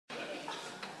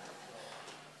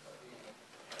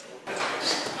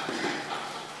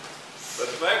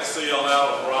see y'all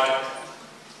out right.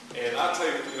 And I tell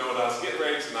you, when I was getting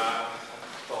ready tonight,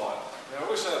 I thought, I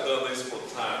wish I had done these before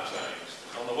the time changed.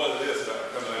 I don't know what it is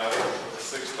about coming out at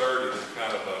 6:30. It's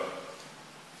kind of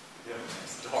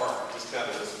it's dark. It just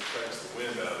kind of takes the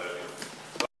wind out of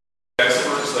it.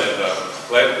 Jasperse, and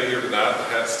glad to be here tonight. I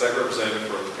had state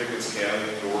representative for Pickens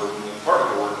County, Georgia, and part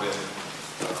of Georgia,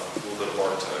 and a little bit of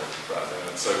Bartow right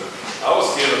now. And so I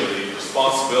was given the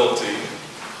responsibility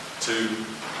to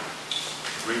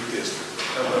redistrict,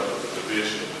 come up with a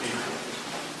division of people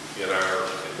in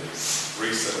these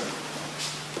recent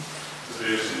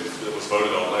divisions that was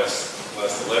voted on last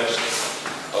election.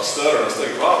 I was stuttering. I was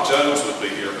thinking Bob Jones would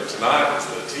be here, but tonight is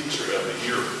the Teacher of the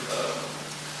Year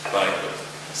banquet.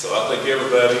 So I think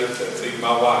everybody, even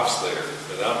my wife's there,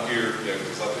 but I'm here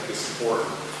because I think it's important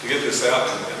to get this out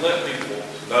and let people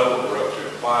know what we're up to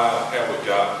and why, how we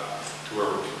got to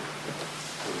where we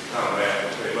kind of map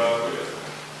we came up with.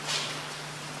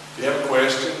 If you have a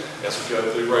question, as we go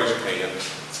through, raise your hand.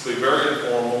 It's going to be very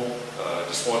informal. I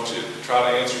just want you to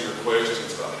try to answer your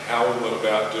questions about how we went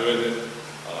about doing it.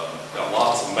 Got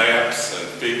lots of maps and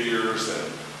figures, and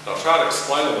I'll try to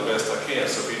explain them the best I can.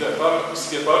 So if I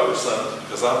skip over something,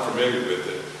 because I'm familiar with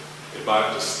it, it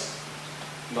might just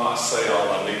not say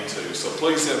all I need to. So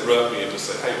please interrupt me and just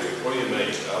say, hey, Rick, what do you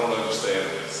mean? I don't understand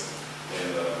this.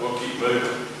 And we'll keep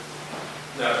moving.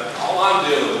 Now, all I'm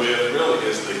dealing with really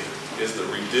is the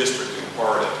redistricting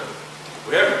part of it. If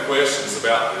we have any questions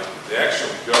about the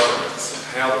actual governments and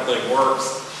how the thing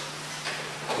works,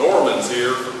 Norman's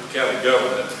here from county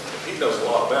government. He knows a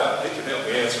lot about it. He can help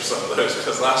me answer some of those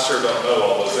because I sure don't know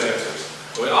all those answers.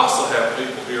 We also have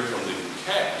people here from the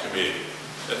CAT committee.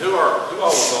 And who all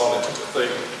was on it? I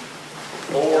think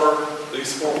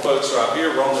these four folks right here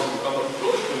were on the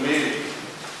committee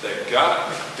that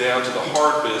got down to the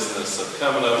hard business of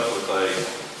coming up with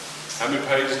how many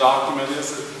page document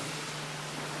is it?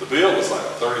 The bill is like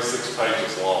 36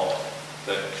 pages long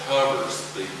that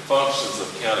covers the functions of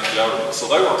county government. So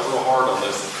they worked real hard on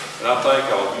this, and I thank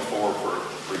all of you for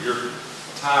your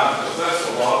time, because that's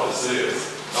what a lot of this is.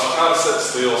 I'll try to sit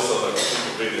still so that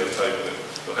people videotaping it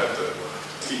don't have to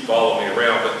keep following me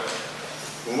around. But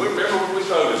when we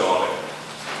voted on it,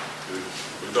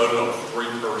 we voted on a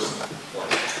three-person plan.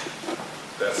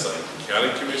 That's a county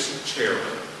commission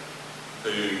chairman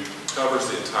who covers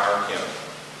the entire county.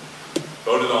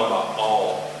 Voted on by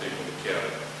all people in the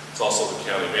county. It's also the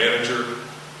county manager.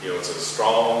 It's a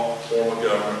strong form of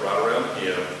government right around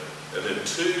him. And then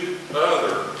two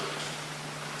other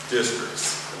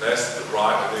districts. And that's the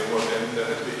right, and that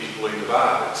has to be equally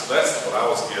divided. So that's what I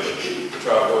was given to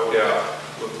try to work out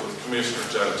with Commissioner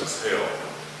Jones's help.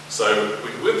 So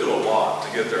we went through a lot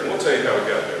to get there. And we'll tell you how we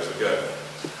got there as we go.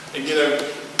 And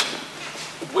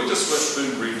we just went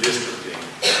through redistricting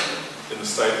in the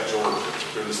state of Georgia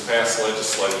during this past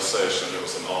legislative session that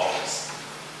was in August.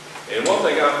 And one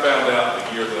thing I found out in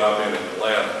the year that I've been in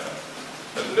Atlanta,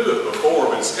 I knew it before,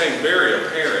 but it became very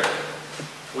apparent,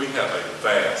 we have a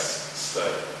vast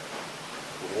state.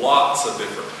 Lots of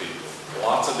different people,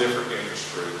 lots of different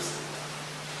interest groups,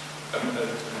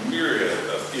 a myriad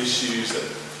of issues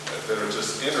that are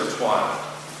just intertwined.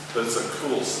 But it's a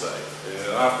cool state.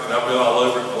 And I've been all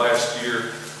over it the last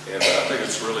year, and I think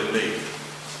it's really neat.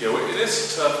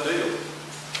 It's a tough deal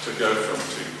to go to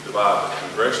divide the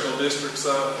congressional districts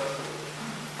up,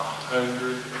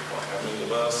 100, how many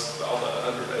of us, all the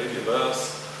 180 of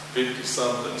us,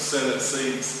 50-something Senate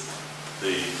seats,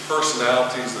 the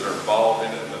personalities that are involved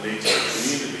in it, and the needs of the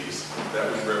communities that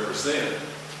we represent.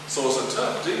 So it's a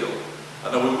tough deal.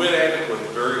 I know we went at it with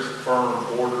very firm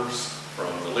orders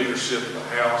from the leadership of the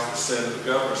House, the Senate, the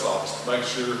governor's office to make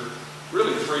sure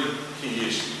really three key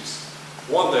issues.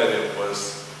 One, that it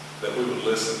was that we would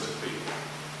listen to people.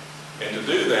 And to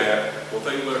do that, we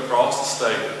went across the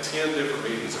state at 10 different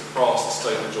meetings across the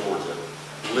state of Georgia,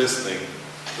 listening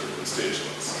to the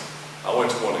constituents. I went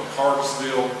to one in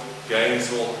Cartersville,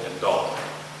 Gainesville, and Dalton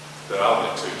that I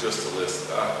went to just to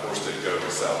listen. I, of course, didn't go to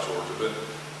South Georgia, but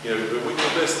we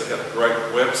did this. They had a great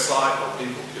website where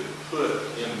people could put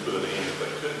input in if they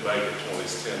couldn't make it to one of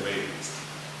these 10 meetings.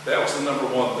 That was the number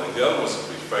one thing. The other was to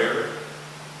be fair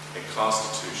and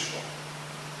constitutional.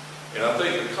 And I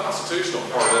think the constitutional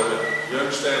part of it, you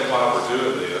understand why we're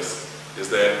doing this,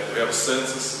 is that we have a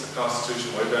census in the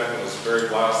Constitution way back when it was very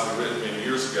wisely written many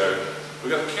years ago.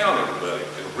 We've got to count everybody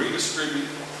and redistribute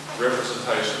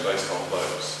representation based on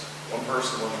votes. One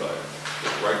person, one vote.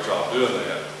 Did a great job doing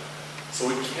that. So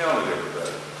we counted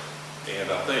everybody. And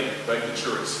I think making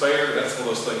sure it's fair, that's one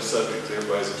of those things subject to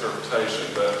everybody's interpretation,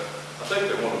 but I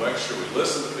think they want to make sure we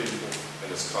listen to people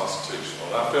and it's constitutional.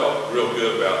 And I felt real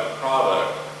good about the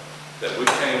product that we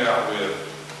came out with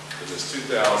in this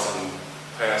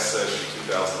past session,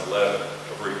 2011,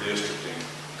 of redistricting,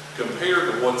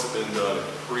 compared to what's been done in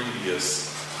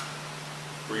previous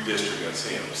redistricting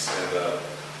attempts.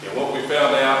 And what we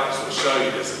found out, as we'll show you,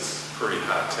 is it's pretty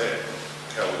high tech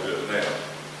how we do it now.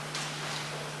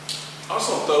 I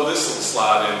also want to throw this little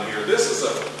slide in here. This is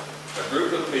a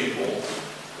group of people.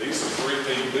 These are three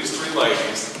people, these three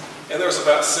ladies, and there's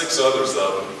about 6 others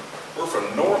of them. We're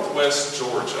from northwest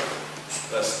Georgia.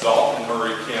 That's Dalton,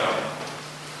 Murray County.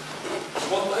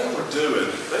 What they were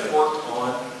doing, they worked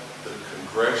on the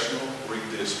congressional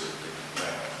redistricting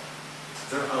map,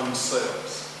 their own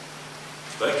selves.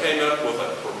 They came up with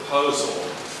a proposal,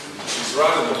 and she's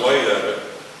right in the way of it,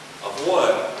 of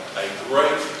what a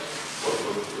great, what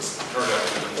was turned out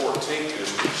to be the 14th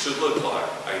district should look like,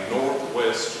 a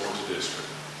northwest Georgia district.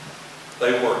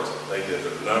 They worked, they did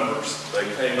their numbers, they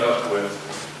came up with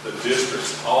the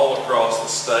districts all across the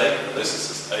state, and this is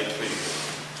just 8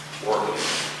 people working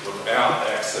without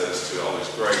access to all this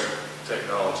great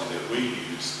technology that we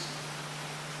use,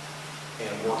 and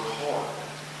worked hard.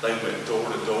 They went door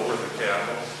to door in the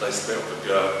Capitol. They spent with the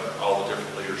governor, all the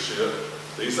different leadership.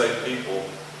 These 8 people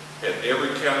had every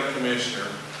county commissioner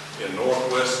in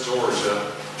northwest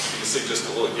Georgia, you can see just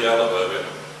a little yellow of it,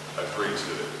 agreed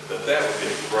to it. That would be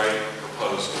a great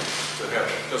proposal to have,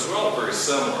 because we're all very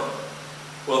similar.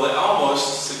 Well, they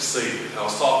almost succeeded. I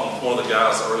was talking with one of the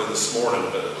guys early this morning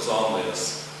that was on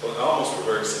this. Well, they almost were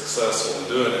very successful in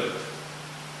doing it,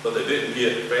 but they didn't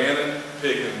get Fannin,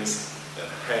 Pickens, and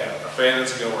half.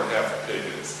 Fannin's Gilmer and half of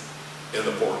Pickens in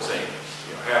the 14th.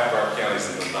 Half of our counties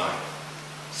in the 9th.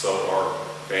 So are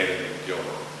Fannin and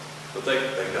Gilmer. But they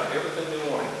got everything they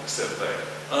wanted except that.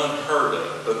 Unheard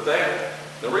of. But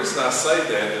the reason I say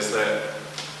that is that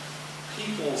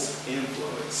people's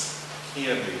influence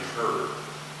can be heard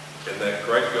in that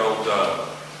great goal done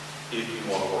if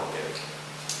you want to work at it.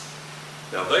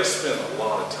 Now, they spent a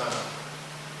lot of time.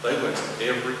 They went to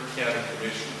every county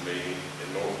commission meeting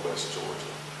in northwest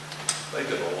Georgia. They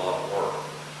did a lot of work.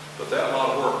 But that lot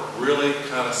of work really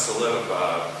kind of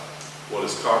solidified what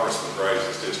is Congressman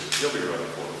Graves' district. He'll be running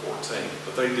for the 14th,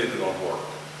 but they did it on work.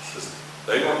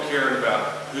 They weren't caring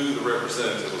about who the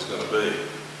representative was going to be.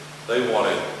 They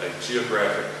wanted a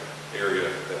geographic area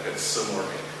that had similar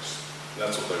interests. And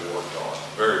that's what they worked on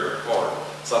very, very hard.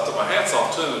 So I took my hats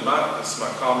off to them, and this is my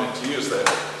comment to you, is that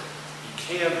you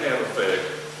can have effect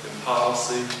in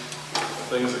policy and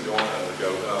things that go on and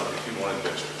go down if you want to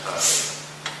invest your time.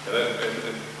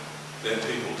 And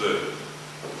people do.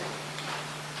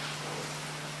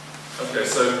 Okay,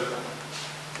 so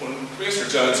when Commissioner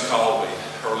Jones called me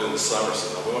early in the summer and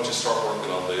said, "We want you to start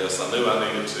working on this," I knew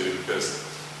I needed to, because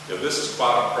this is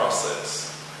quite a process.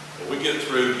 When we get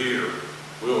through here,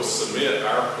 we will submit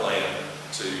our plan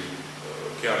to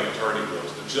county attorney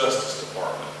to the Justice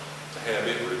Department to have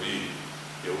it reviewed.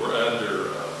 We're under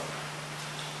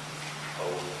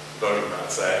Voting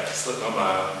Rights Act, slipped my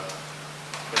mind.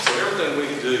 And so everything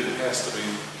we do has to be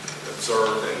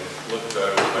observed and looked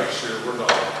over to make sure we're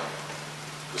not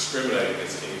discriminating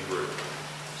against any group.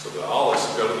 So that all this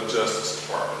will go to the Justice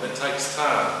Department. It takes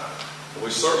time. And we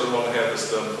certainly want to have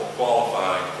this done for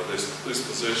qualifying for these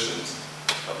positions,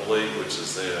 I believe, which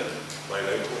is in late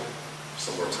April,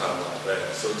 somewhere time like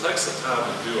that. So it takes some time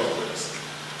to do all this.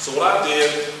 So what I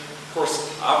did, of course,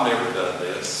 I've never done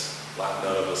this, like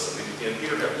none of us in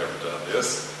here have never done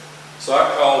this. So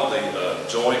I called the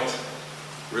Joint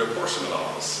Reapportionment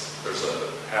Office. There's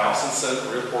a House and Senate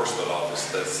Reapportionment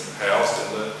Office that's housed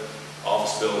in the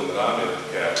office building that I'm in at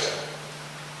the Capitol.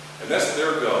 And that's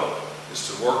their goal, is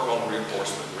to work on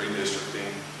reapportionment,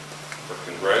 redistricting for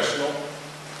congressional,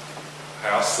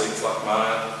 House seats like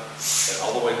mine, and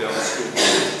all the way down to school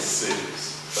boards and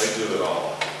cities. They do it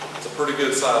all. It's a pretty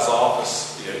good sized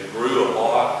office. It grew a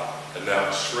lot, and now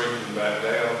it's shrinking back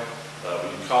down.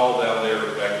 When you call down there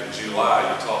back in July,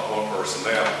 you talk to one person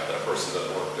now, that person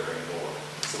doesn't work there anymore.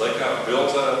 So they kind of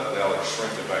built up, and now they're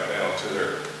shrinking back down to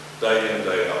their day in,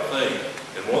 day out thing.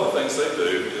 And one of the things they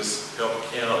do is help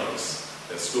counties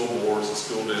and school boards and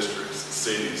school districts and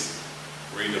cities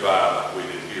redivide like we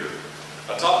did here.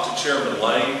 I talked to Chairman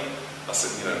Lane. I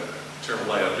said, Chairman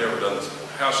Lane, I've never done this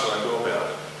before. How should I go about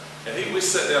it? And we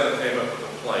sat down and came up with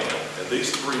a plan. And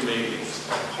these 3 meetings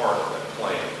are part of that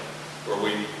plan. Where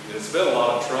it's been a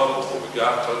lot of trouble, but we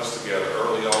got folks together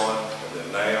early on, and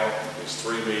then now, these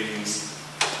 3 meetings,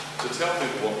 to tell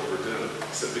people what we were doing.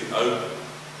 I said, be open,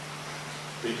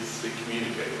 be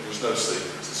communicative. There's no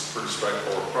secrets. It's a pretty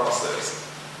straightforward process.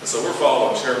 And so we're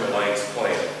following Chairman Lane's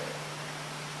plan.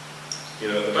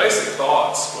 The basic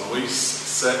thoughts when we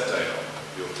sat down,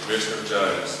 Commissioner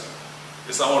Jones,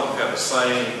 is I wanted to have the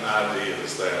same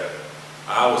ideas that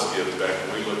I was given back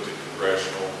when we looked at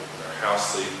congressional, our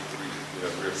House seat,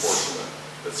 reapportionment.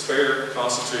 That's fair,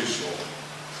 constitutional.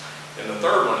 And the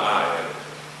third one I added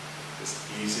is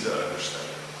easy to understand.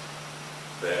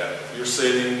 That if you're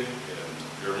sitting in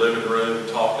your living room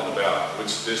talking about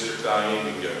which district I am,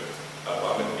 you can go,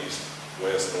 oh, I'm in the east,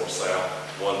 west, north, south,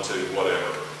 1, 2,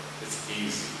 whatever. It's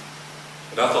easy.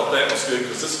 And I thought that was good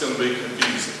because it's going to be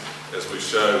confusing as we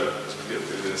get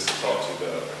through this and talk to you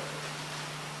about it.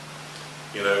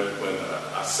 You know, when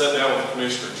I sat down with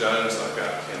Commissioner Jones, I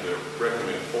got him to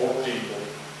recommend 4 people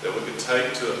that we could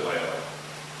take to Atlanta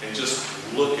and just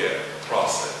look at the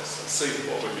process and see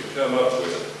what we could come up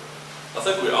with. I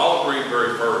think we all agreed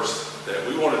very first that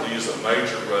we wanted to use a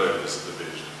major road as a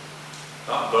division.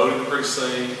 Not voting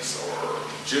precincts or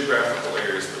geographical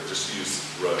areas, but just use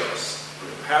roads.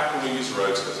 How can we use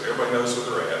roads? Because everybody knows where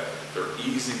they're at. They're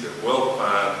easy, they're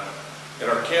well-defined. And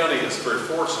our county is very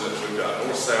fortunate that we've got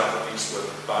north, south, and east with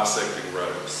bisecting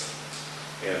roads.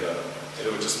 And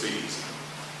it would just be easy.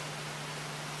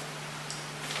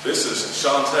 This is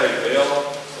Tate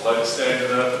Elementary, the lady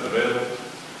standing up in the middle.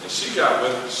 And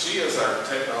she is our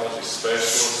technology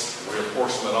specialist,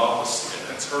 reapportionment office,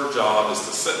 and it's her job is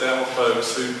to sit down with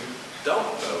folks who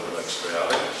don't know much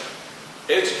about it,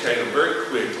 educate them very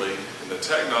quickly in the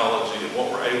technology and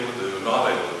what we're able to do and not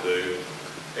able to do,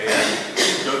 and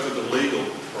go through the legal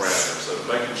parameters of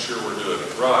making sure we're doing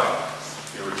it right.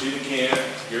 Regina Kent,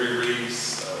 Gary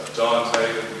Reese, John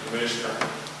Taylor, the commissioner,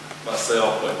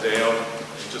 myself went down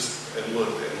and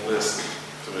looked and listened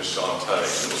to Ms. Tate.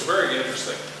 It was very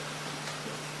interesting.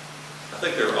 I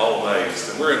think they were all amazed.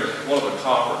 And we're in one of the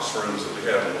conference rooms that we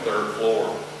have on the 3rd floor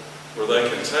where they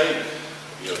can take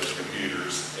the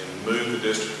computers and move the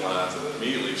district lines and it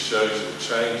immediately shows you the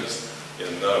changes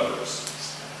in numbers.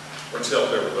 It's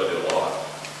helped everybody a lot.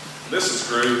 This is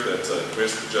a group that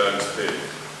Commissioner Jones picked.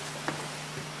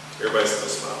 Everybody's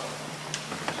still smiling.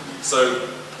 So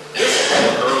this is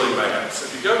all early maps.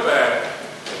 If you go back,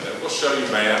 and then we'll show you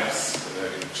maps, and I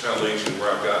can try to lead you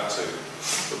where I've got to.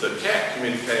 But the CAT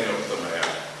committee came up with a map.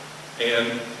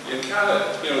 And kind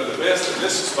of, the best, and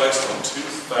this is based on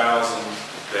 2000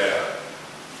 data.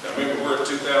 Now remember, we're at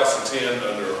 2010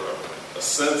 under a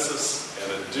census and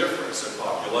a difference in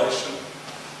population.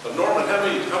 But Norman,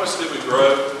 how much did we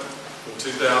grow from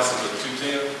 2000 to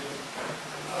 2010?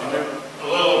 A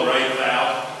little over 8,000.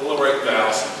 A little over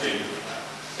 8,000 people.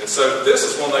 And so this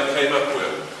is one they came up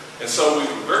with. And so we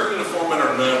were very uniform in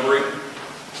our numbering.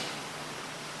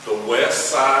 The west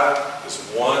side is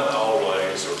 1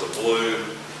 always, or the blue,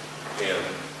 and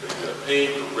the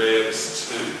pink or red is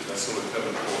 2. That's going to come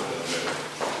important in a minute.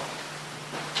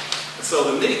 And so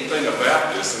the neat thing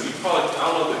about this, and I don't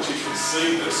know that you can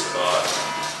see this spot,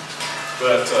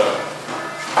 but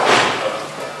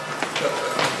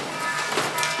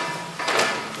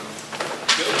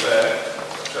get it back.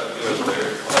 I'll try to get it there.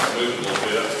 I'll have to move it a little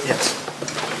bit. Yes.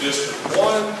 District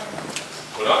 1,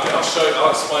 I'll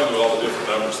explain to you all the different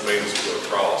numbers mean as we go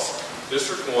across.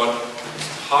 District 1,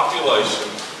 population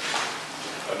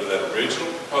under that original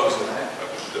proposal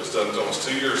that was done almost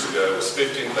 2 years ago was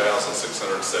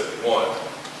 15,671.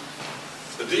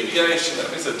 The deviation, that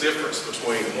means the difference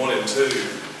between 1 and 2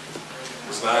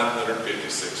 was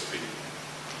 956 people.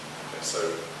 Okay, so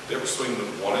the difference between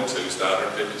 1 and 2 is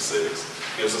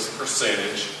 956. Gives us a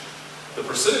percentage. The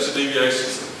percentage of deviation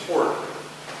is important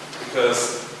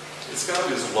because it's got to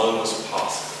be as low as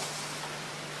possible.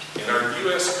 In our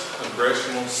U.S.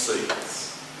 congressional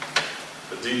seats,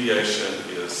 the deviation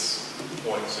is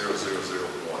 0.0001.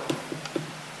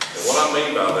 And what I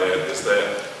mean by that is that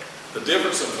the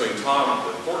difference between the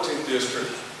 14th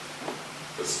district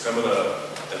that's coming up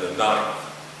and the 9th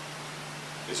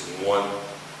is 1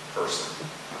 person.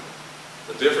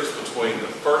 The difference between the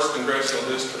 1st congressional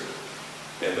district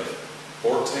and the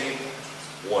 14th,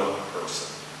 1 person.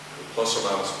 Plus or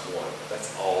minus 1.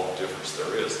 That's all the difference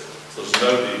there is. So there's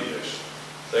no deviation.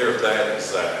 They are that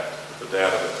exact with the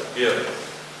data that they're given.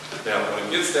 Now, when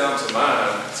it gets down to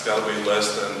mine, it's got to be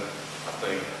less than, I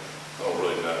think, I don't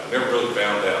really know. I never really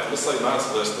found out. Let's say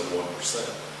mine's less than 1%.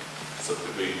 So it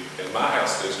could be, in my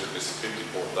house district, it's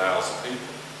 54,000 people.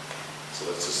 So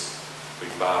that's just be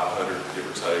 500, give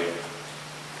or take,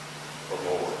 or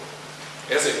more.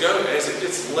 As it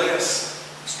gets less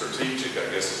strategic, I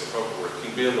guess is appropriate. It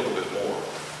can be a little bit more.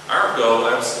 Our goal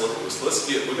absolutely was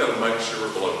we got to make sure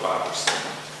we're below 5%.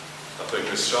 I think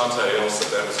Ms. Tate said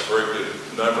that was a very good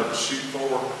number to shoot for,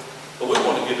 but we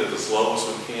want to get it as low as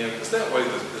we can because that way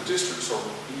the districts are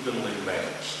evenly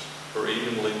matched or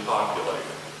evenly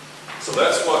populated. So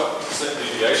that's what percent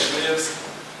deviation is.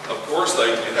 Of course,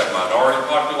 they have minority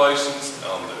populations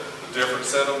on the different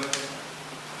set of them.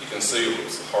 You can see it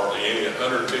was hardly any,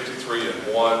 153 in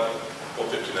 1,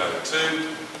 459 in 2.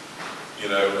 You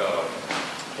know,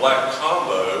 black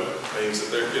combo means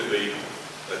that there could be,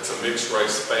 it's a mixed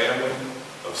race family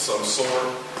of some sort,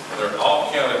 and they're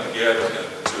all counted together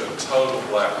into a total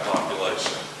black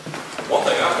population. One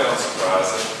thing I found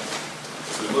surprising,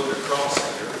 as we look across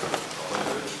here,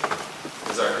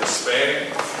 is our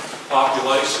Hispanic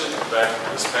population back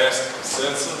in this past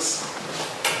census,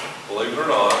 believe it or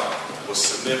not, was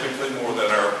significantly more than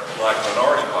our black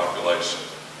minority population.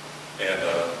 And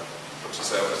which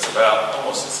is it's about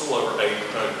almost, it's a little over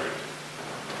 800.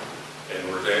 And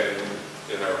we're down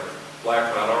in our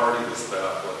black minority is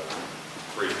about what,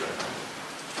 300.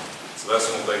 So that's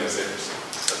one thing that's interesting.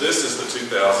 Now, this is the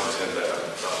 2010 data,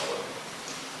 probably.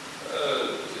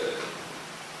 Okay.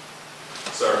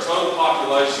 So our total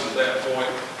population at that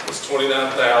point was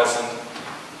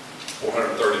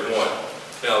 29,431.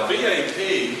 Now, VAP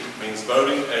means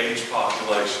voting age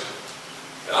population.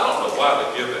 And I don't know why they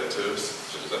give that to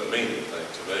us. It doesn't mean anything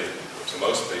to me, or to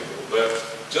most people. But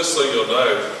just so you'll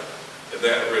know, in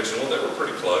that original, they were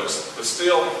pretty close. But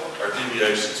still, our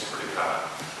deviation's pretty high.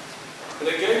 And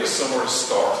they gave us somewhere to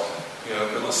start. You know,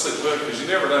 let's see, because you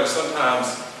never know.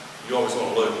 Sometimes you always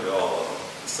want to look at all of them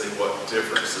and see what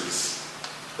differences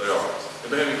they are.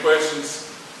 Anybody have any questions?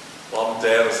 A lot of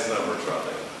data's and numbers right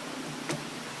now.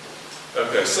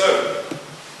 Okay, so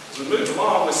as we moved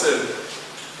along, we said,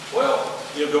 well,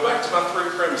 you know, go back to my 3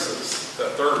 premises,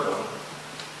 that third one.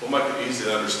 We'll make it easy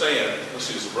to understand.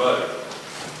 Let's use a road.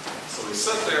 So we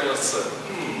sat there and let's say,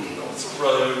 what's a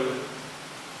road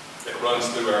that runs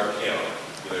through our county?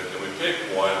 You know, can we pick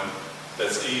one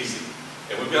that's easy?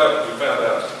 And we found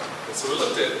out, and so we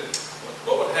looked at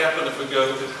what would happen if we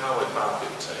go to Highway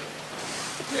 515.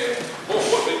 And well,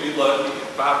 what we'd be lucky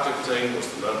if 515 was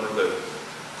the number that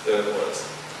it was.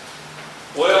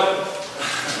 Well,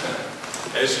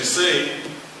 as you see,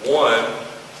 one,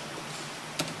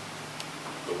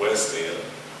 the west end,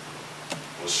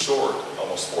 was short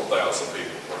almost 4,000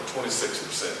 people, or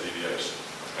 26% deviation.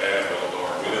 And well,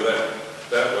 darn, we knew that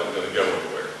wasn't going to go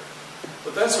anywhere.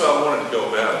 But that's what I wanted to go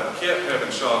about. I kept having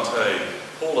Shantae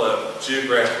pull up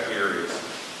geographic areas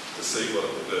to see what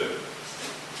it would do.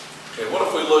 And what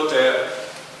if we looked at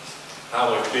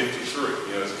Highway 53?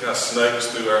 You know, it kind of snakes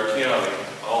through our county,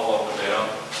 all up and down,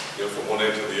 you know, from one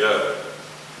end to the other.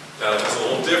 Now, it's a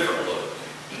little different look.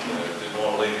 You know, didn't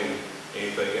want to leave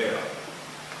anything out.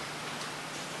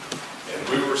 And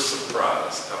we were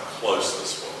surprised how close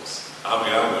this was. I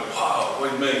mean, I went, wow, what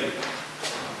do you mean?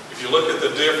 If you look at the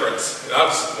difference, and I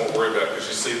just won't worry about it because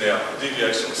you see now, the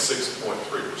deviation was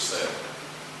 6.3%.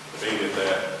 Meaning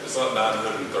that it's not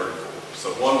 934. So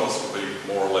one was to be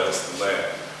more or less than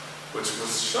that, which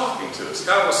was shocking to us.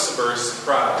 Kind of was very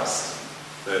surprised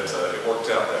that it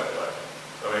worked out that way.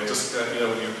 I mean, just, you know,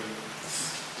 when you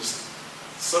just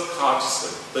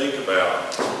subconsciously think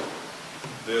about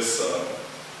this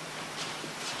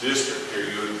district here,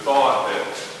 you would have thought that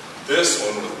this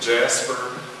one with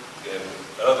Jasper and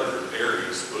other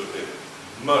areas would have been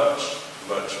much,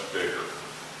 much bigger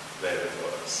than it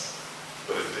was.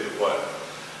 But it wasn't.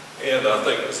 And I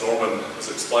think, as Norman was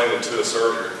explaining to us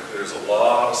earlier, there's a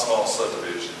lot of small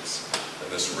subdivisions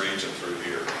in this region through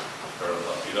here.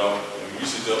 You know, we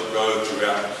usually don't go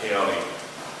throughout the county.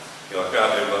 You know, like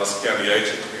I did when I was a county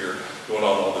agent here, going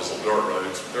on all these little dirt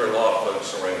roads. There are a lot of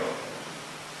folks around,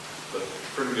 but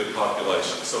pretty good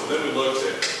population. So then we looked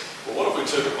at, well, what if we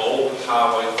took old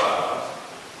Highway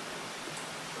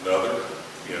 5, another,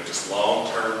 you know, just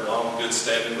long-term, long, good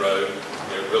standing road.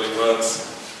 It really runs,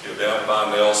 you know, down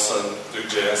by Nelson, through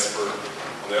Jasper,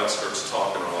 on the outskirts of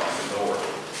Talking Rock and north.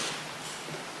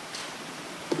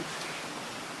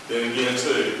 Then again,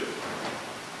 too,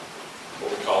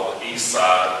 what we call the east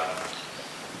side,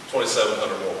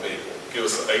 2,700 more people. Give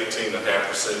us an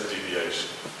 18.5% deviation.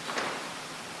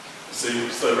 See,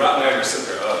 so right now you're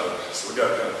sitting there, so we got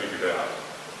to kind of figure it out.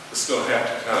 It's going to have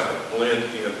to kind of blend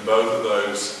in both of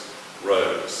those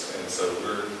roads. And so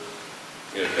we're,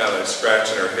 you know, kind of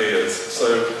scratching our heads.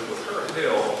 So with her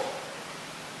help,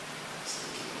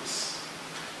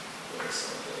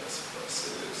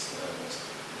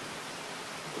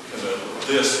 we come up with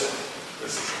this one.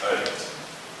 This is 8.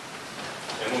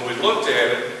 And when we looked at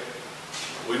it,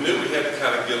 we knew we had to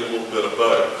kind of get a little bit of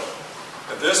both.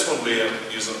 And this one being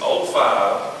using old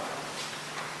 5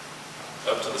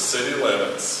 up to the city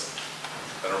limits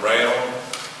and around,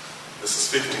 this is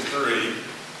 53,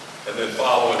 and then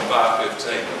following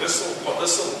 515. Now this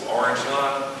little orange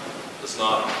line does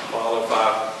not follow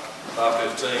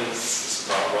 515. This is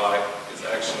not right. It's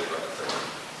actually right there.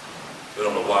 We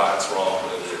don't know why it's wrong,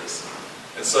 but it is.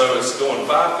 And so it's going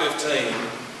 515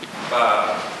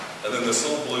 5, and then this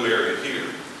little blue area here.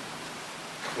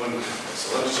 So let me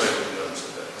show you the numbers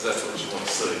of that, because that's what you want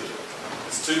to see.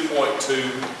 It's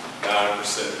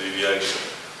 2.29% deviation.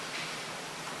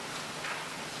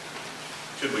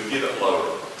 Could we get it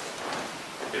lower?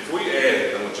 If we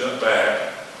add, and we'll jump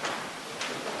back,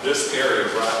 this area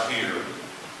right here,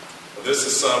 this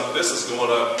is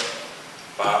going up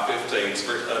by 15. It's a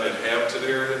very uninhabited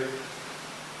area.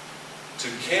 To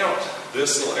count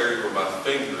this little area where my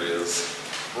finger is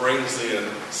brings in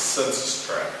census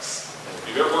tracts. If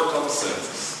you've ever worked on the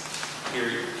census, here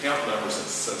you count numbers in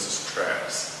census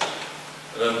tracts.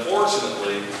 And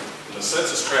unfortunately, when the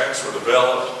census tracts were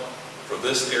developed for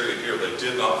this area here, they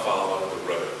did not follow the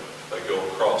road. They go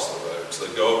across the road. So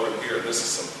they go over here, and this is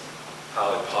some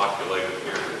highly populated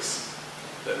areas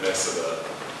that mess it up.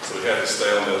 So we have to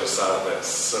stay on the other side of that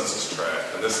census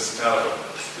tract. And this is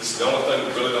this is the only thing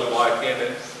we really don't like in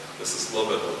it. This is a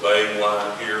little bit of a vague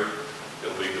line here.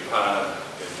 It'll be defined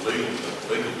in legal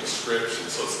description,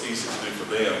 so it's easy to do for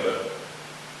them. But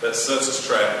that census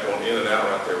tract going in and out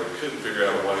right there, we couldn't figure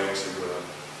out a way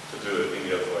to do it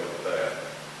any other way with that.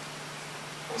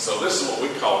 And so this is what we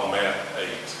call map 8.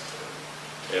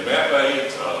 And map 8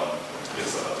 is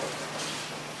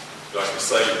like you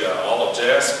say, you've got all of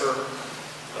Jasper,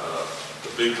 the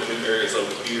big new areas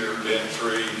over here,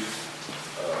 Bentry,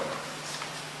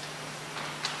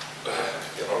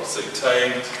 you can see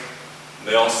Tate,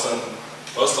 Nelson.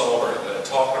 Most of them are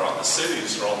talking about the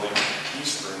cities are on the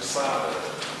eastern side of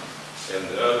it, and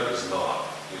the other is not.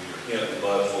 Your Hinton,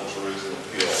 Ludlow, Jerusalem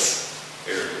Hill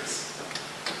areas.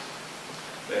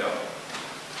 Now,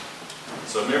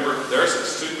 so remember, there's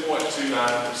this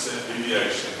 2.29%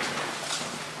 deviation.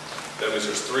 That means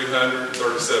there's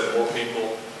 337 more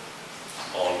people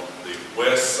on the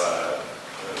west side,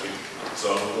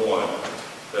 zone 1,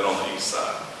 than on the east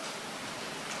side.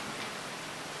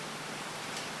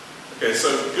 Okay, so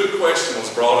good question was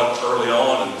brought up early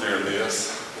on during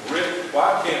this. Rick,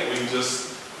 why can't we just,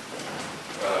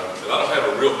 and I don't have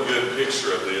a real good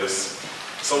picture of this,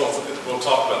 we'll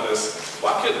talk about this,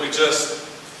 why couldn't we just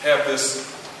have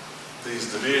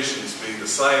these divisions be the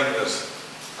same as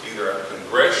either a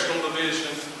congressional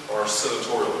division or a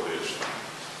senatorial division?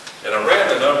 And I ran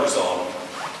the numbers on them,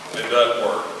 and it doesn't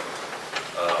work.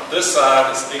 This side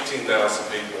is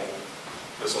 18,000 people,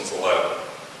 this one's 11.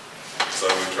 So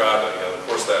we tried to, of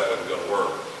course that wasn't going to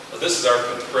work. This is our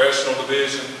congressional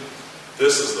division.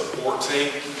 This is the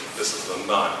 14th. This is the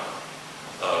 9th.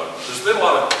 There's been a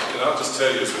lot of, I'll just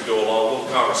tell you as we go along, a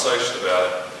little conversation about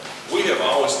it. We have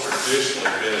always traditionally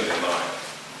been in the 9th.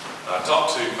 I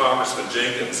talked to Congressman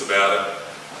Jenkins about it,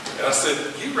 and I said,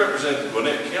 you represented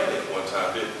Gwinnett County at one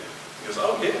time, didn't you? He goes,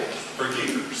 oh yeah, for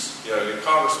years.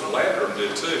 Congressman Landrum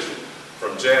did too,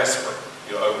 from Jasper,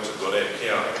 over to Gwinnett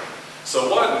County.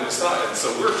 So it's not, and so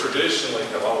we're traditionally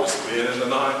have always been in the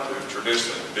 9th. We've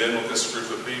traditionally been with this group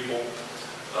of people.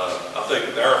 I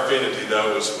think our affinity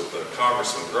though is with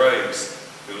Congressman Graves,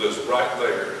 who lives right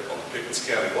there on the Pickens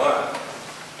County line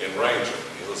in Ranger.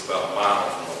 He lives about a mile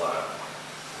from the line.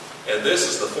 And this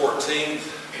is the 14th,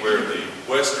 where the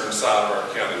western side of our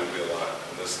county will be aligned.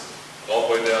 And this all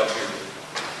the way down here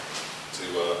to,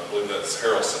 I believe that's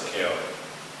Haralson County.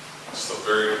 So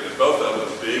and both of them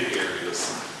are big areas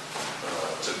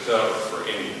to cover for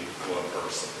any one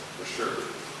person, for sure.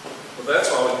 But that's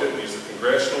why we couldn't use the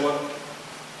congressional one.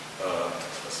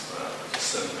 That's the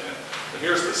Senate map. And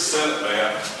here's the Senate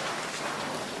map.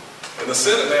 And the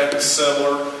Senate map is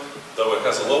similar, though it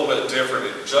has a little bit different.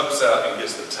 It jumps out and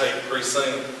gets the Tate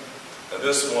precinct. And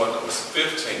this one was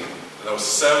 15, and that was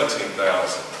 17,000,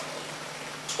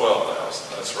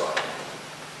 12,000, that's right.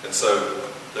 And so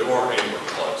they weren't anywhere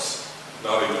close,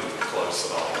 not even close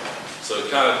at all. So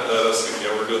it kind of does,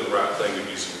 we're doing the right thing of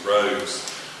using rows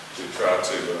to try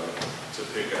to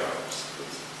pick ours.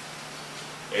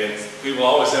 And people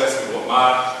always ask me what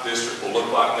my district will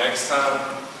look like next time.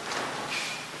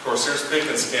 Of course, here's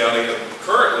Pickens County, and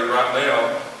currently, right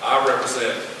now, I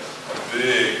represent a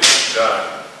big,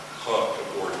 giant hunk of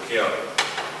Gordon County.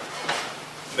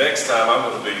 Next time, I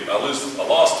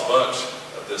lost a bunch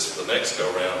of this for the next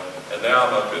go-round, and now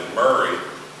I'm up in Murray.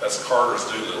 That's Carter's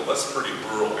Doolittle. That's a pretty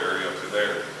rural area up through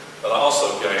there. But I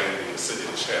also gained the city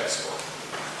of Chatsworth.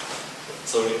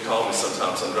 So you can call me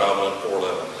sometimes. I'm driving up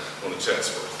 411 on the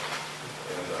Chatsworth.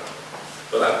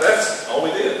 But that's all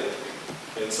we did.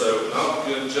 And so I'm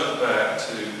going to jump back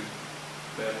to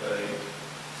map 8.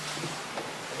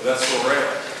 And that's where we're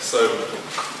at. So,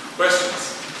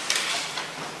 questions?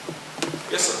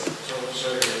 Yes, sir. So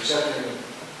you're accepting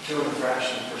 2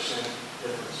 fraction percent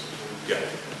difference between? Yeah.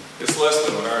 It's less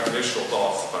than our initial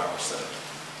thoughts of 5%.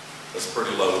 That's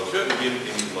pretty low. We couldn't get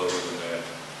any lower than that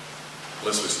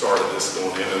unless we started this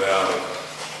going in and out of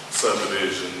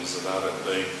subdivisions, and I don't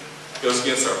think it goes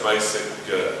against our basic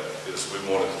gut. Is we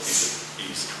wanted to keep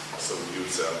it easy, so we would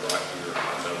sound right here. I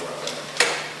know right now.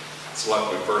 It's like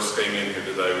when we first came in here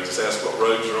today. We just asked what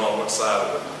roads are on, what side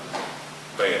of the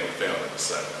van we found it the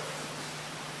same.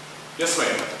 Yes,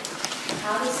 ma'am.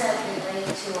 How does that relate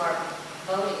to our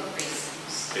voting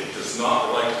precincts? It does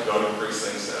not relate to voting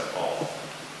precincts at all.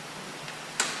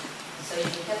 So you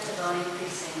kept the voting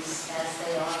precincts as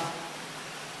they are?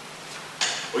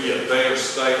 Well, yeah, they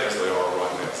stay as they are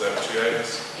right now. Is that what you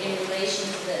asked? In relation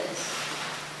to this?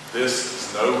 This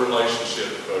is no relationship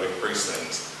to voting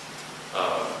precincts.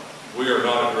 We are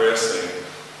not addressing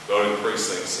voting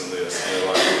precincts in this. You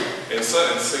know, and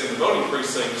see, the voting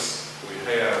precincts we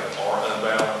have are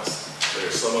unbalanced.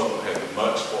 Some of them have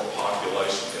much more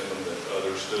population in them than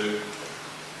others do.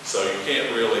 So you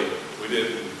can't really, we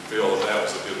didn't feel that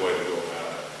was a good way to go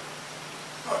about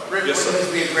it. Rick, Yes, wouldn't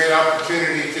this be a great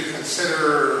opportunity to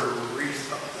consider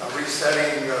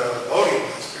resetting the voting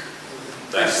district?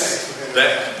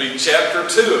 That could be chapter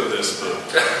 2 of this book.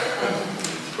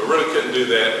 But really couldn't do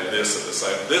that and this at the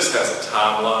same. This has a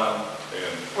timeline.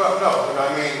 And well, no, but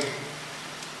I mean,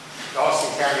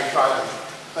 Dawson County tried to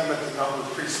limit the number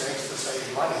of precincts to save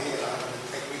money, and I don't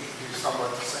think we can do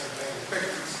somewhat the same thing in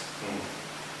Pickens.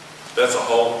 That's a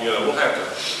whole, you know, we'll have to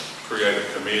create a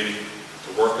committee to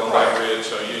work on that,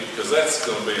 Rich, because that's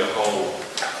going to be a whole.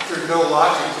 There's no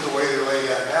logic to the way they're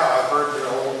laid out now. I've heard they're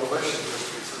old militia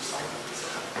districts or something. So.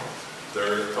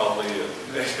 There probably is,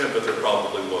 but there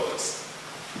probably was.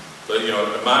 But, you know,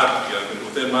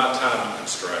 within my time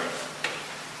constraint,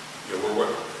 you know, we're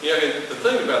working. Yeah, and the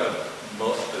thing about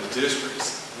the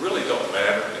districts really don't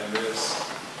matter in this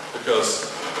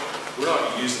because we're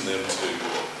not using them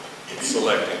to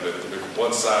selecting, but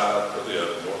one side or the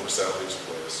other, north or south, east,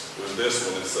 west. With this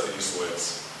one, it's east,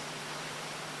 west.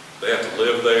 They have to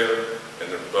live there,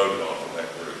 and they're voted on from that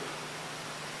group,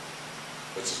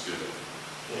 which is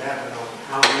good. Yeah, but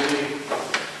how many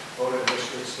voting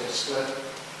districts get split?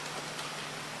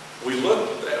 We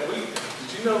looked at that.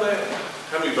 Did you know that?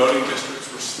 How many voting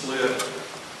districts were split?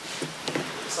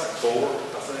 It's like 4,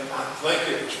 I think. I think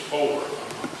it was 4.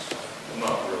 I'm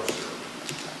not real sure.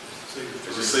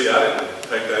 As you see, I didn't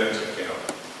take that into account.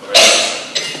 I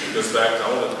mean, it goes back to,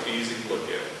 I wanted it easy to look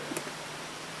at.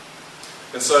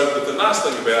 And so, but the nice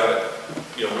thing about it,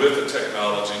 you know, with the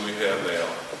technology we have now,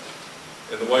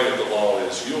 and the way the law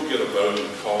is, you'll get a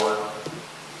voting card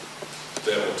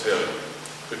that will tell you.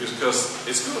 Because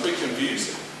it's going to be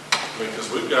confusing. I mean,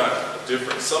 because we've got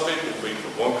some people will be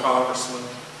from one congressman,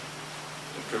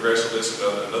 a congressional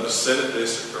district, another Senate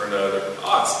district, or another.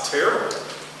 Oh, it's terrible.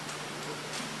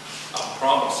 I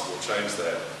promise we'll change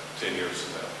that 10 years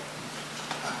from now.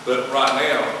 But right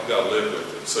now, we've got to live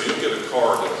with it. So you'll get a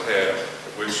card that will have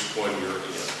which one you're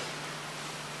in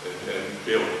and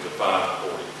be able to define it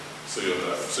for you. So you'll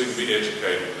know. So you can be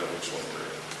educated and know which one you're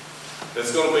in.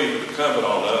 It's going to be incumbent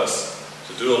on us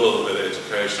to do a little bit of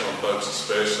education on folks,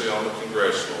 especially on the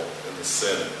congressional and the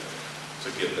Senate, to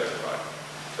get that right.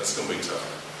 That's going to be tough.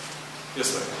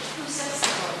 Yes, ma'am. Who sets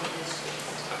the voting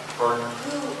districts? Pardon?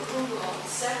 Who will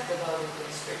set the voting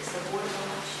districts? The Board of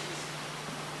Elections?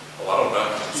 Well, I don't know.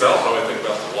 So I don't know anything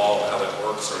about the law and how that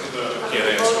works or anything. I can't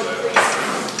answer that.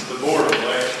 The Board of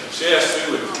Elections. She asked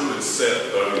who would set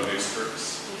the voting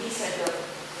districts. He said the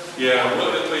Yeah, well,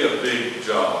 it'll be a big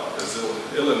job because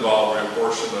it'll involve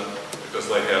reapportionment because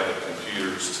they have the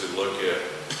computers to look at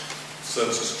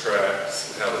census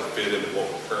tracts and how they fit into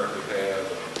what we currently have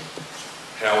and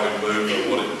how we move and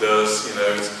what it does. You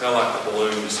know, it's kind of like the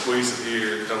balloon. You squeeze it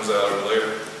here, it comes out over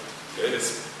there.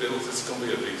 It's going to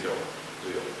be a detailed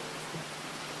deal.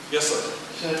 Yes, sir.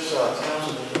 Since towns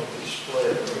are going to be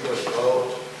split, and we go to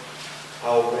vote,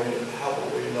 how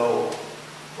will we know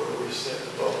where we set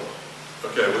the vote?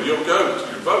 Okay, well, you'll go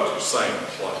to your vote to your same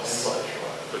place. Right.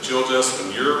 But you'll just,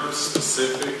 when you're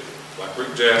specific, like Rick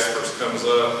Jasperse comes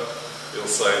up, he'll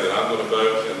say that I'm going to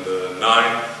vote in the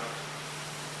 9th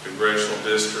congressional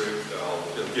district.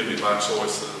 He'll give me my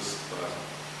choices.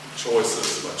 So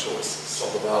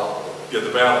the ballot. Yeah,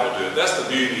 the ballot will do it. That's the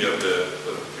beauty of the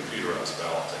computerized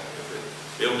balloting.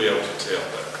 It'll be able to tell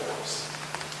that for us.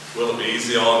 Will it be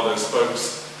easy on those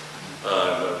folks?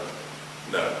 No,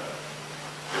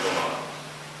 it will not.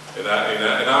 And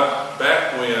I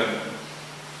back when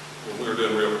we were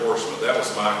doing reapportionment, that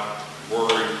was my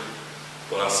worry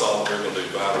when I saw that we were going to be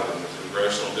divided in the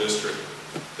congressional district.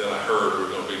 Then I heard we were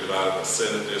going to be divided in the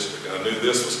Senate district. And I knew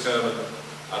this was coming.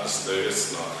 I just knew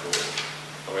it's not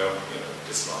cool. I mean,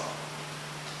 it's not.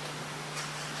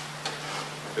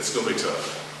 It's going to be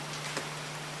tough.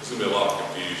 gonna be a lot of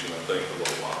confusion, I think, for a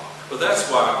little while. But that's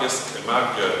why, I guess, in my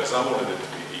gut, is I wanted it to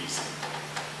be easy.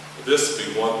 But this would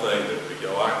be one thing that would be,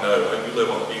 I know, like you live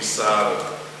on the east side of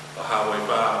Highway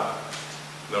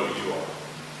 5, no, you are.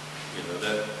 You know,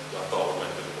 that, I thought would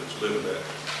make it, but you live in that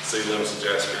city limits of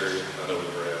Jasper area, I know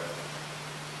where you're at.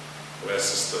 Well,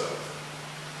 that's just,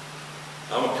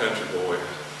 I'm a country boy.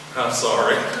 I'm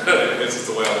sorry. This is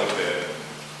the way I look at it.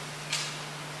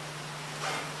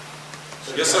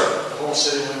 So Yes, sir. The whole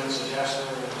city limits of Jasper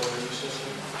and the voting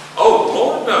system? Oh,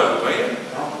 Lord, no, man.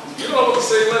 No? You don't know what the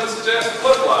city limits of Jasper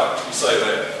look like, you say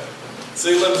that.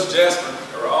 City limits of Jasper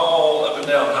are all up and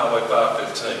down Highway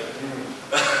 515.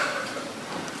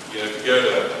 You know, if you go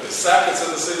to, is Sackett's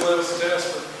in the city limits of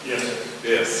Jasper? Yes, sir.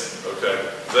 Yes, okay.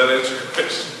 Does that answer your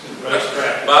question? That's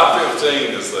correct.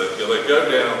 515 is the, you know, they go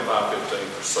down 515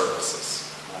 for services.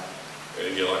 And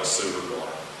you get like sewer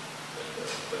water, and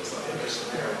things like I that. guess the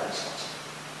mayor likes us.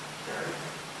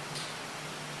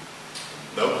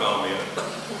 No comment.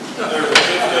 There's a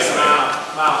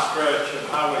 15-mile stretch of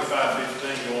Highway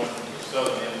 515 going from the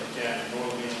southern end of the county,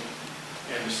 northern end,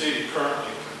 and the city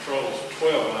currently controls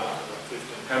 12 miles of the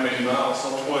 15. How many miles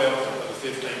on 12 of the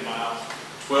 15 miles.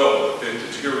 12 of the 50.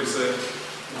 Did you hear what he said?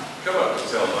 Come up and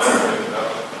tell them.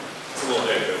 It's a little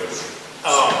echo.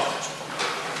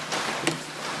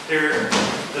 Here,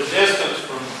 the distance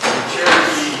from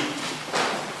Cherokee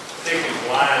Pickens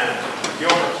line to the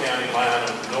Gilbert County line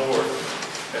on the north,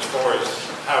 as far as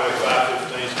Highway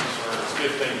 515 is concerned, is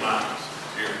 15 miles.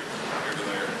 Here to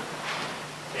there.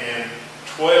 And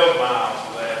 12 miles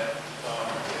of that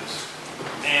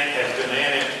has been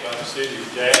annexed by the city of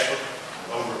Jasper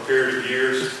over a period of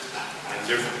years and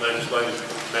different legislative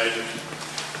measures.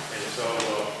 And so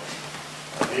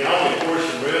the only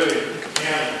portion really the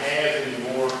county has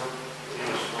anymore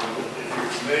is from, if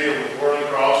you're familiar with Whirling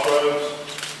Crossroads,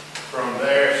 from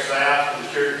there south to the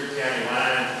Cherokee County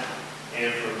line,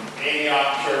 and from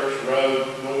Antioch Church Road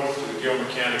north to the Gilbert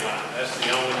County line. That's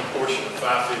the only portion of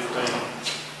 515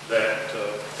 that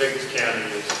Pickens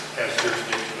County has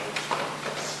jurisdiction over.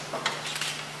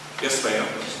 Yes, ma'am.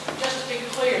 Just to be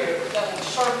clear, that will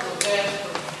circle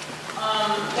Jasper.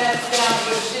 That's down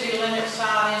where the city limit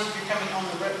sign is, if you're coming on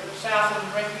the south of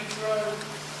the Refuge Road.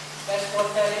 That's what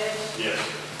that is? Yes.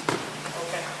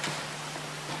 Okay.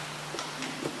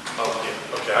 Oh,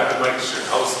 yeah. Okay, I had to make sure.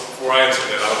 Before I answered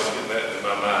that, I was getting that in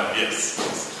my mind. Yes.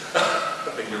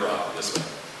 I think you're right. Yes, ma'am.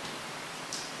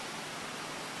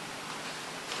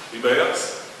 Anybody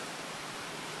else?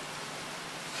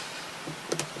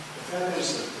 If that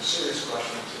is the serious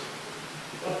question,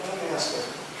 let me ask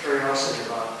a curiosity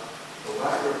about the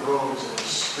lack of roads in the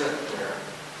strip there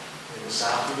in the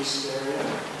southeast area.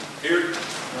 Here?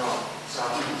 No,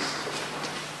 southeast.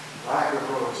 Lack of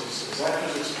roads, is that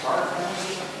because it's parkland or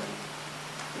something?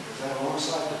 Is that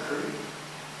alongside the creek?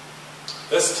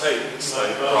 That's Tate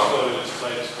State Also,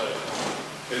 property. it's state.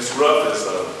 It's rough as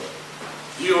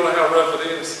you don't know how rough it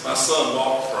is? My son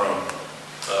walked from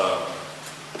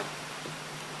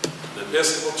the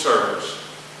Episcopal Church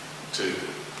to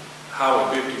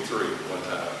Highway 53 one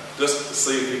time, just to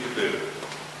see if he could do it.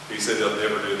 He said he'll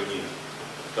never do it again,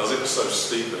 because it was so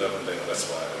steep and up and down. That's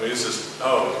why. I mean, it's just,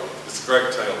 it's a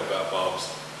great tale about Bob's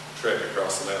trek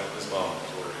across the mountain. His mom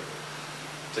was worried.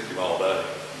 It took him all day.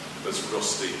 But it's real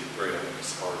steep, very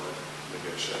it's hard to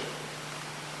negotiate.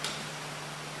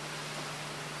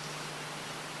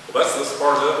 Well, that's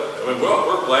part of it. I mean, well,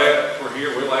 we're glad we're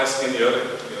here. We'll ask any other,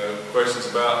 questions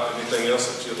about anything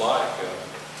else that you'd like,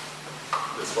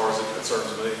 as far as it concerns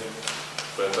me.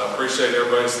 But I appreciate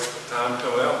everybody's time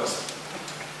coming out on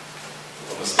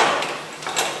this time.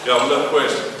 Y'all have another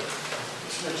question?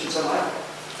 Mr. Mitchell, I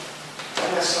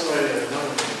asked somebody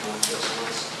another thing about this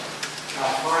once.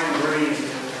 How fine grained the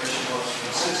information was from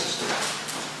the Census Bureau.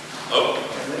 Oh,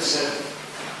 And they said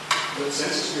the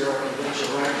Census Bureau can get you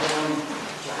right down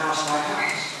to house by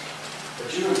house.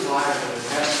 But you implied that it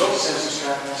has to be census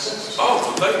tract by census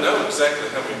tract. but they know exactly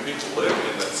how many people live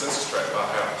in that census tract by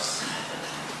house.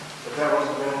 But that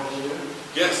wasn't available to you?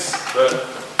 Yes, but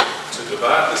to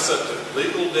divide this up, the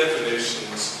legal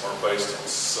definitions are based on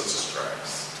census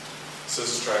tracts.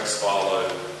 Census tracts follow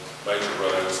major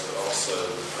roads, but also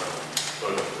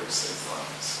voting precinct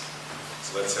lines.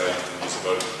 So that's how you can use a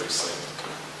voting precinct.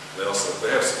 They have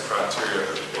some criteria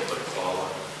of what they follow.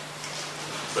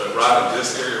 But right in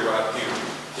this area right here,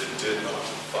 it did not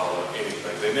follow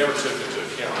anything. They never took into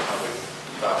account how many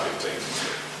 515 was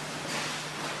there.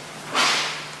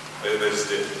 They just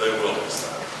did. They will next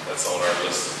time. That's on our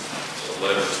list of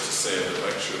letters to send to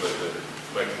make sure they do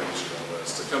make an issue on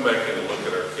this. To come back in and look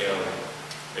at our county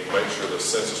and make sure the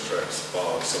census tracts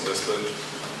follow. So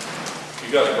you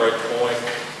got a great point.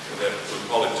 and that we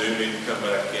probably do need to come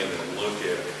back in and look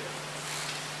at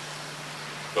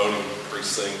voting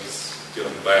precincts, get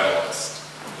them balanced.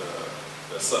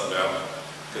 That's something I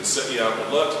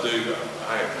would love to do.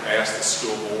 I have asked the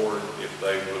school board if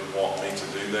they would want me to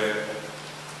do that,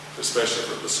 especially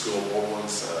for the school board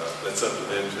ones. That's up to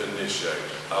them to initiate.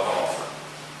 I've offered.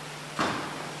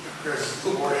 Because the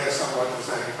school board has somewhat the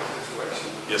same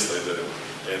situation. Yes, they do.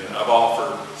 And I've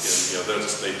offered, and they'll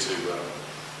just need to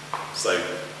say,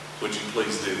 would you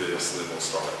please do this, and then we'll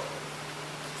start.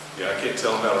 Yeah, I can't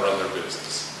tell them how to run their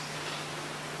business.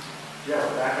 Do you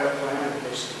have a backup plan in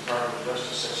case the Department of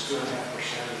Justice says 2.5%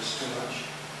 is too much?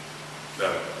 No.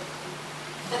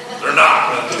 They're not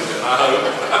going to do that, I hope.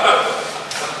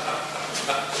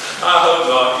 I hope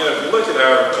not. If you look at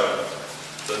our,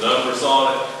 the numbers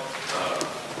on it,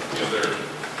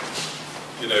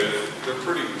 they're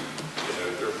pretty,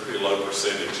 they're a pretty low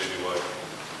percentage anyway.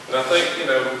 And I think,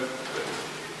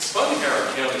 it's funny how our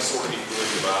county's sort of equally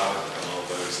divided on all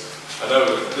those. I know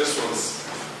that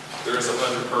there is a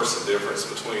 100-person difference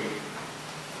between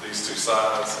these two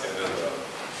sides, and then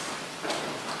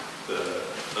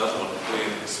the other one,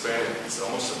 being Hispanic, it's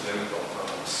almost identical, if I'm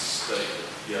not mistaken.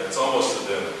 Yeah, it's almost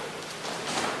identical.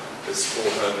 It's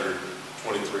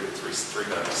 423 to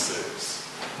 396.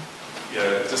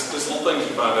 Yeah, just little things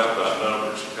you find out about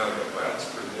numbers, you kind of go, wow,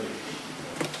 that's pretty neat.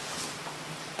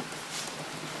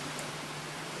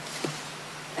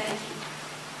 Thank you.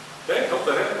 Okay, hope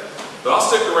that helped. But I'll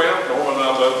stick around, Norman and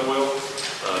I both will.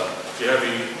 If you have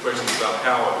any questions about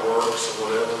how it works or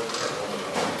whatever, Norman,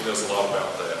 he knows a lot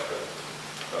about that, but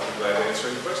I'll be glad to answer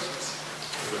any questions.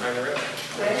 We'll hang around.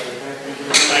 Thank you.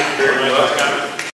 Thank you very much.